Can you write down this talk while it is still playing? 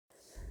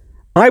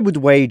I would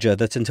wager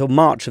that until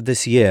March of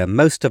this year,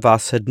 most of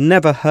us had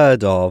never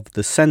heard of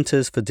the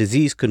Centers for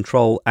Disease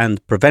Control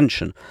and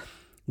Prevention,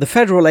 the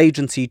federal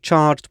agency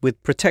charged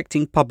with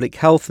protecting public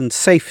health and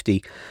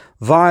safety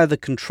via the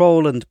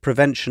control and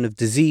prevention of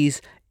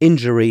disease,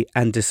 injury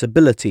and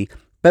disability,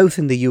 both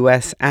in the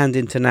US and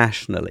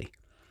internationally.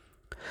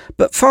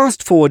 But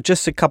fast forward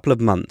just a couple of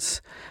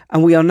months,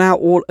 and we are now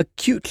all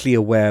acutely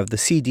aware of the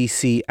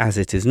CDC as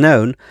it is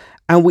known,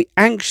 and we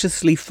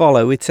anxiously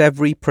follow its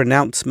every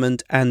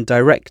pronouncement and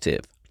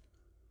directive.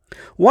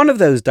 One of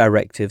those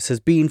directives has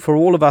been for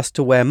all of us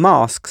to wear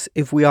masks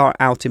if we are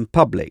out in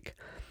public.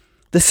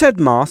 The said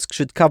mask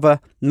should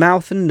cover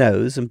mouth and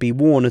nose and be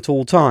worn at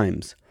all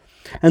times.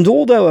 And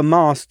although a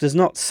mask does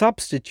not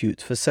substitute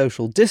for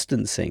social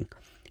distancing,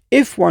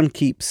 if one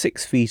keeps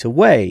 6 feet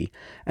away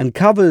and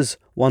covers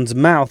one's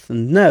mouth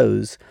and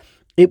nose,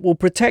 it will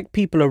protect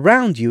people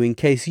around you in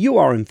case you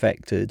are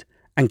infected,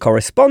 and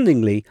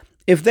correspondingly,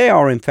 if they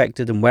are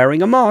infected and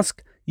wearing a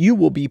mask, you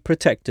will be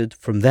protected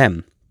from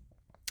them.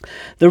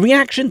 The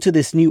reaction to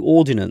this new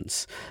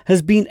ordinance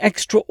has been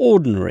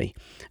extraordinary,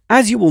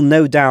 as you will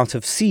no doubt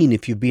have seen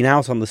if you've been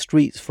out on the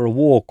streets for a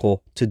walk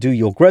or to do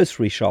your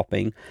grocery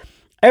shopping.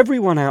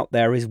 Everyone out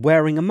there is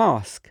wearing a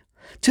mask,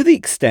 to the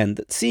extent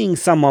that seeing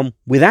someone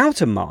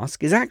without a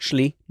mask is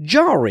actually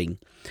jarring,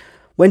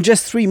 when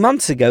just 3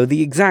 months ago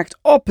the exact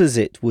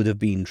opposite would have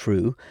been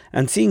true,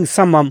 and seeing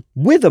someone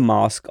with a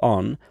mask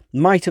on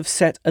might have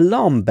set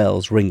alarm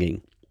bells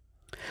ringing.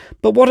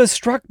 But what has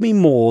struck me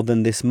more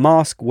than this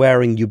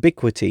mask-wearing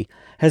ubiquity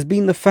has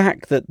been the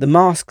fact that the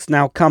masks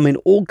now come in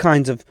all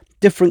kinds of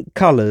different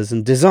colours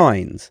and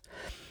designs.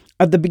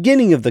 At the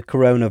beginning of the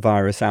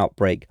coronavirus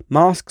outbreak,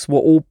 masks were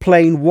all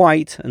plain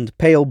white and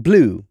pale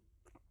blue.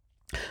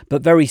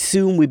 But very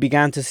soon we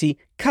began to see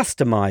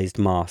customised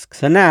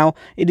masks, and now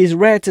it is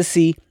rare to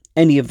see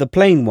any of the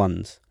plain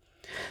ones.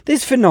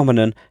 This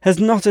phenomenon has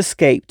not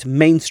escaped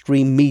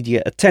mainstream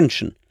media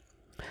attention.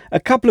 A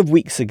couple of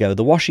weeks ago,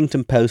 the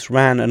Washington Post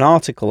ran an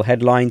article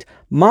headlined,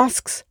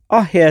 "Masks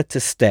are here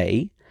to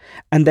stay,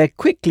 and they're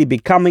quickly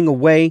becoming a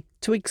way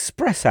to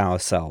express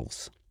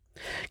ourselves."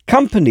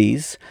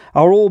 Companies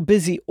are all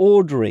busy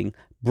ordering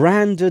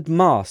branded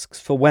masks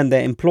for when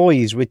their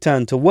employees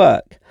return to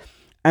work,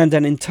 and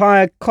an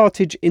entire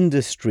cottage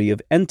industry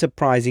of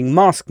enterprising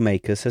mask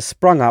makers has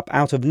sprung up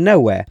out of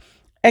nowhere,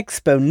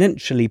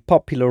 exponentially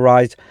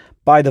popularized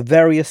by the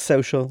various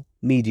social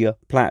media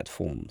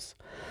platforms.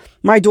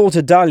 My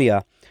daughter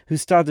Dalia, who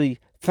studied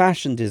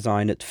fashion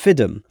design at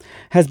FIDM,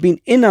 has been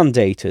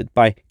inundated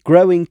by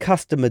growing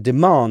customer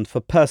demand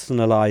for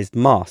personalized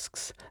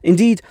masks.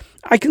 Indeed,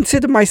 I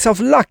consider myself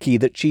lucky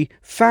that she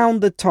found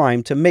the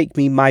time to make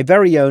me my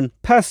very own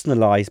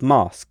personalized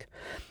mask.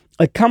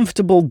 A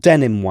comfortable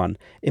denim one,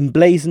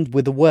 emblazoned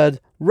with the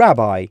word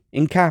Rabbi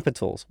in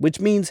capitals,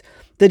 which means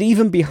that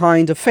even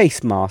behind a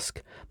face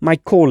mask, my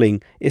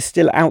calling is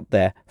still out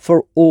there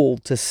for all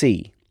to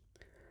see.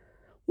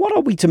 What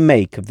are we to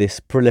make of this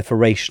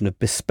proliferation of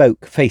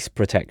bespoke face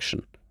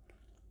protection?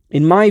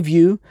 In my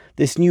view,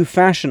 this new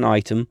fashion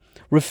item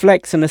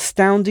reflects an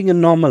astounding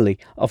anomaly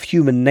of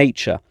human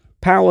nature,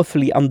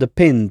 powerfully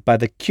underpinned by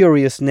the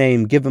curious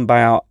name given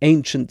by our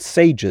ancient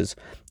sages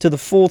to the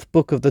fourth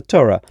book of the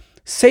Torah,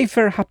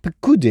 Sefer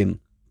HaPekudim,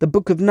 the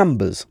Book of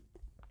Numbers.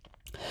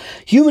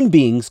 Human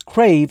beings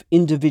crave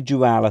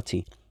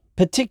individuality,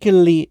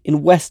 particularly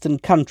in Western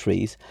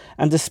countries,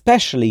 and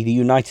especially the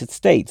United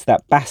States,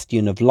 that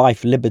bastion of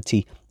life,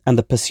 liberty, and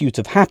the pursuit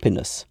of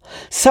happiness.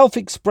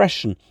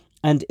 Self-expression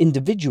and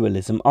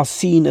individualism are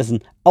seen as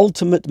an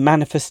ultimate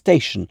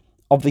manifestation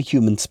of the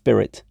human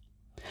spirit.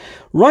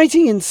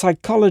 Writing in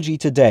Psychology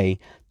Today,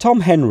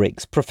 Tom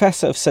Henricks,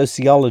 professor of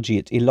sociology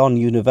at Elon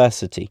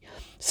University,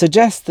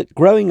 suggests that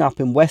growing up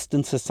in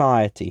Western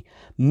society,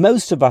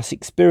 most of us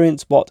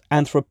experience what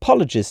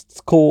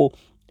anthropologists call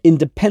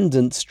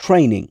independence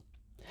training.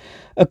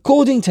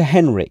 According to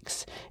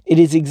Henricks, it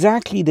is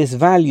exactly this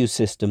value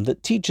system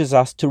that teaches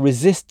us to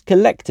resist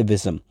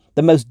collectivism,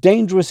 the most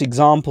dangerous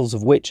examples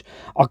of which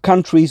are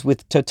countries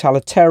with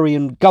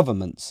totalitarian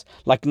governments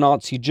like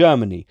Nazi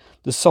Germany,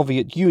 the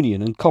Soviet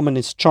Union and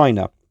Communist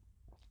China.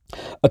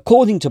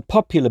 According to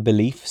popular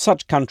belief,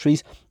 such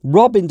countries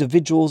rob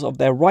individuals of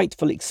their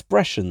rightful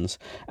expressions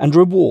and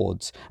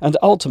rewards and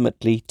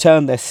ultimately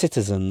turn their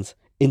citizens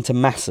into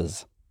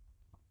masses.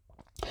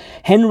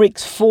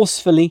 Henricks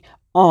forcefully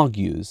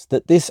argues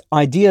that this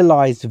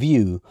idealized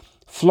view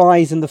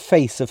flies in the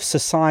face of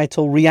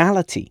societal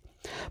reality.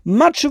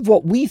 Much of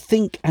what we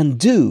think and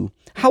do,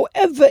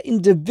 however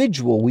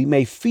individual we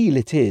may feel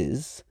it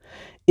is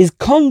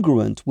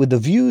congruent with the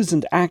views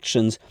and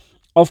actions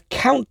of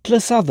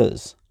countless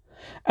others.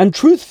 And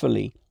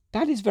truthfully,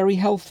 that is very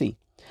healthy.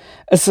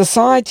 A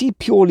society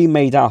purely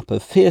made up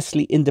of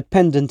fiercely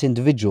independent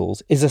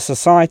individuals is a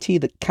society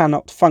that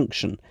cannot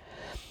function,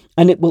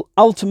 and it will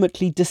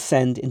ultimately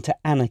descend into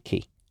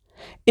anarchy.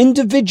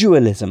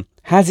 Individualism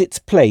has its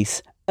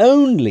place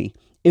only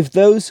if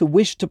those who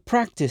wish to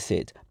practice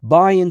it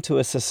buy into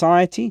a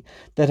society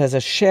that has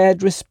a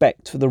shared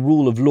respect for the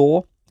rule of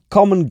law,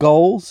 common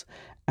goals,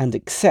 and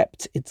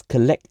accept its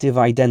collective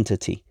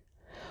identity.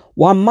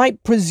 One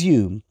might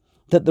presume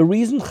that the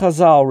reason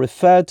Chazal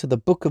referred to the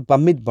book of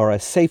Bamidbar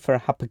as Sefer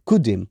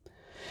HaPekudim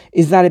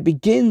is that it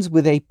begins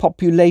with a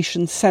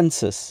population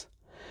census.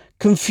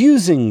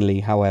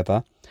 Confusingly,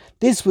 however,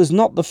 this was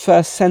not the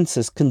first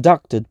census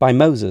conducted by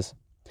Moses.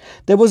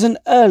 There was an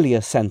earlier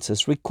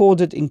census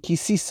recorded in Ki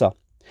Sisa,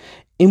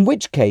 in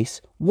which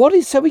case, what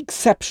is so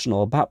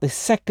exceptional about this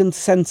second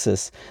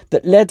census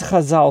that led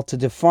Chazal to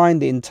define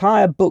the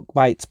entire book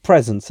by its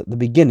presence at the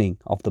beginning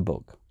of the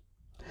book?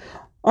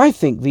 I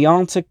think the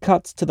answer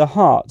cuts to the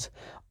heart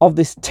of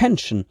this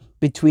tension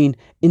between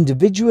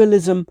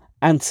individualism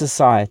and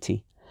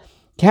society.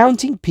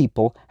 Counting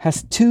people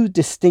has two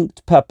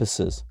distinct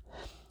purposes.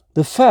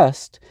 The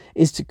first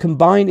is to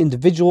combine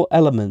individual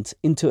elements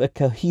into a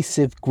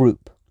cohesive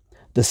group.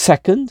 The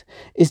second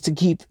is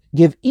to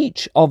give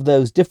each of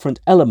those different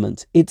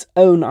elements its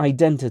own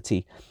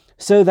identity,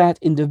 so that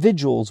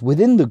individuals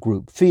within the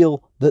group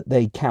feel that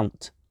they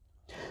count.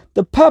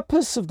 The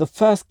purpose of the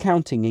first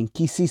counting in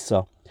Ki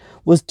Sisa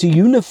was to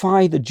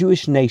unify the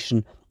Jewish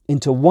nation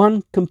into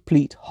one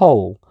complete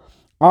whole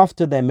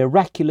after their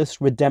miraculous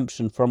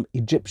redemption from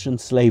Egyptian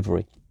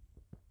slavery.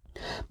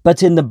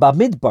 But in the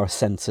Bamidbar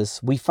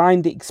census, we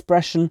find the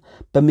expression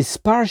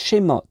B'mispar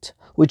Shemot,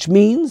 which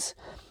means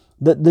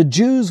that the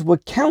Jews were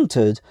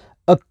counted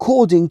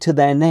according to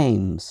their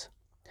names.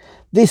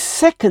 This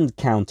second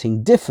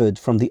counting differed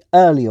from the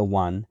earlier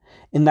one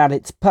in that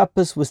its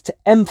purpose was to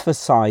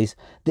emphasize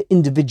the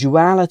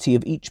individuality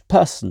of each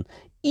person,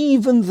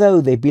 even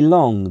though they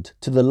belonged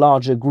to the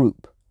larger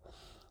group.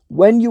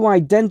 When you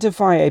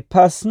identify a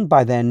person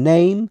by their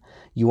name,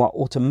 you are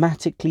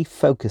automatically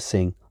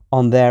focusing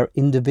on their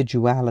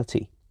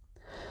individuality.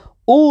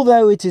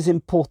 Although it is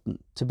important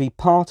to be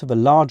part of a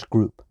large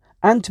group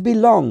and to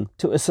belong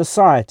to a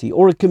society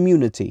or a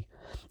community,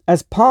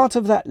 as part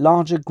of that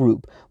larger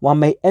group, one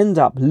may end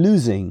up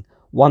losing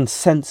one's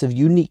sense of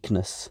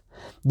uniqueness.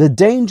 The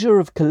danger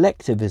of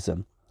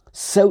collectivism,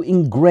 so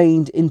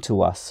ingrained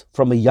into us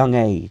from a young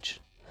age.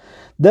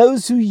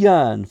 Those who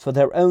yearn for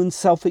their own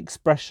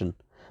self-expression,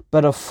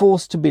 but are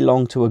forced to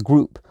belong to a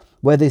group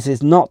where this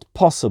is not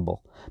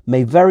possible,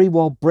 may very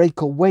well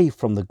break away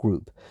from the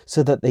group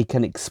so that they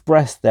can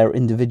express their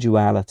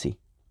individuality.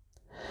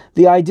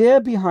 The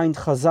idea behind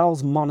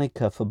Chazal's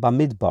moniker for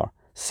Bamidbar,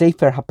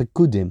 Sefer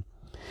HaPekudim,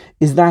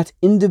 is that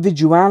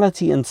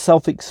individuality and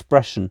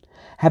self-expression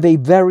have a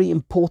very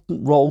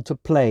important role to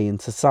play in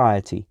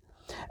society.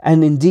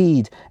 And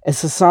indeed, a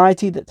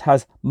society that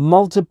has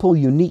multiple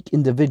unique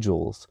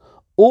individuals,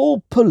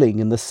 all pulling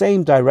in the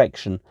same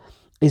direction,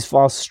 is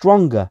far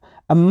stronger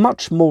and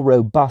much more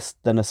robust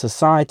than a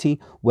society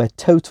where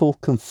total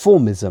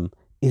conformism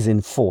is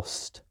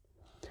enforced.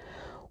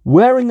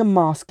 Wearing a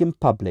mask in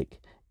public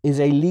is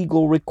a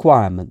legal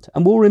requirement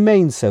and will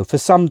remain so for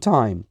some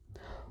time.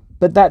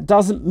 But that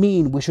doesn't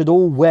mean we should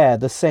all wear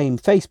the same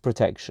face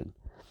protection.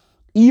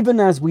 Even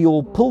as we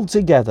all pull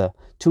together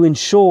to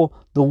ensure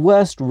the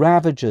worst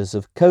ravages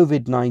of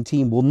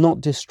COVID-19 will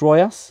not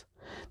destroy us,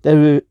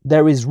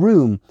 there is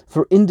room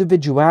for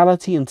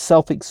individuality and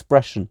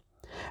self-expression.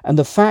 And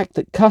the fact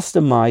that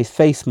customized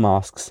face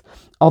masks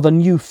are the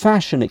new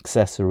fashion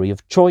accessory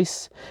of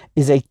choice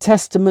is a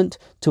testament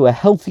to a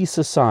healthy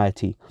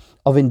society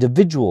of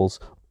individuals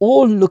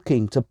all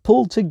looking to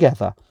pull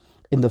together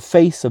in the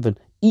face of an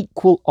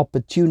equal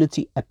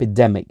opportunity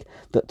epidemic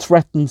that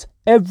threatens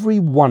every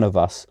one of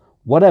us,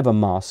 whatever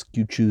mask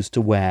you choose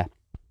to wear.